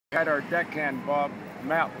Had our deckhand Bob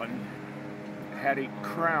Matlin had a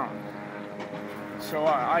crown. So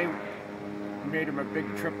I made him a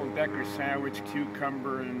big triple-decker sandwich,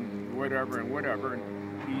 cucumber and whatever, and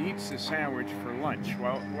he eats the sandwich for lunch.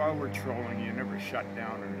 While we're trolling, you never shut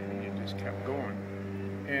down or anything, you just kept going.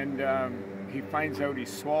 And he finds out he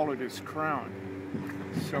swallowed his crown.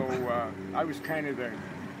 So I was kind of the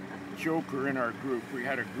joker in our group. We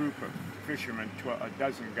had a group of fishermen, a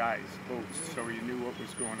dozen guys, boats, so you knew what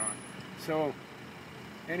was going on. So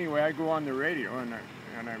anyway, I go on the radio and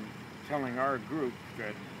I'm telling our group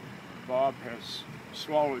that Bob has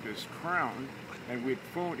swallowed his crown, and we'd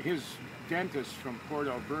phoned his dentist from Port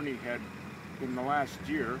Alberni had in the last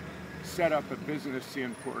year set up a business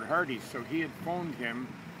in Port Hardy, so he had phoned him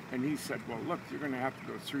and he said, well, look, you're going to have to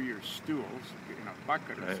go through your stools in a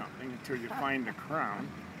bucket or something until you find the crown,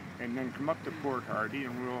 and then come up to Port Hardy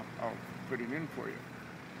and I'll put it in for you.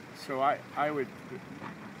 So I would,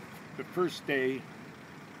 the first day,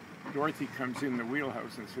 Dorothy comes in the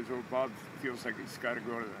wheelhouse and says, oh, Bob feels like he's got to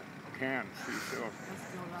go to the can.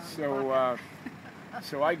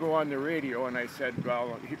 So I go on the radio and I said,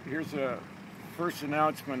 well, here's a first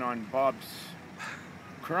announcement on Bob's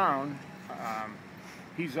crown.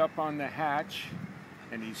 He's up on the hatch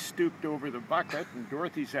and he's stooped over the bucket, and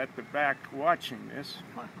Dorothy's at the back watching this.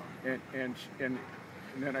 And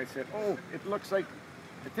then I said, oh, it looks like,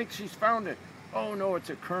 I think she's found it. Oh no, it's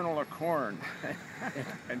a kernel of corn.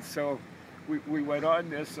 And so we went on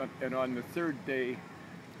this, and on the third day,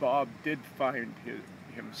 Bob did find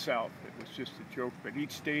himself. It was just a joke, but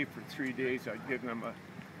each day for 3 days, I'd give them a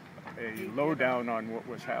lowdown on what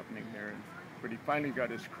was happening there. But he finally got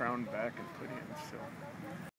his crown back and put in, so.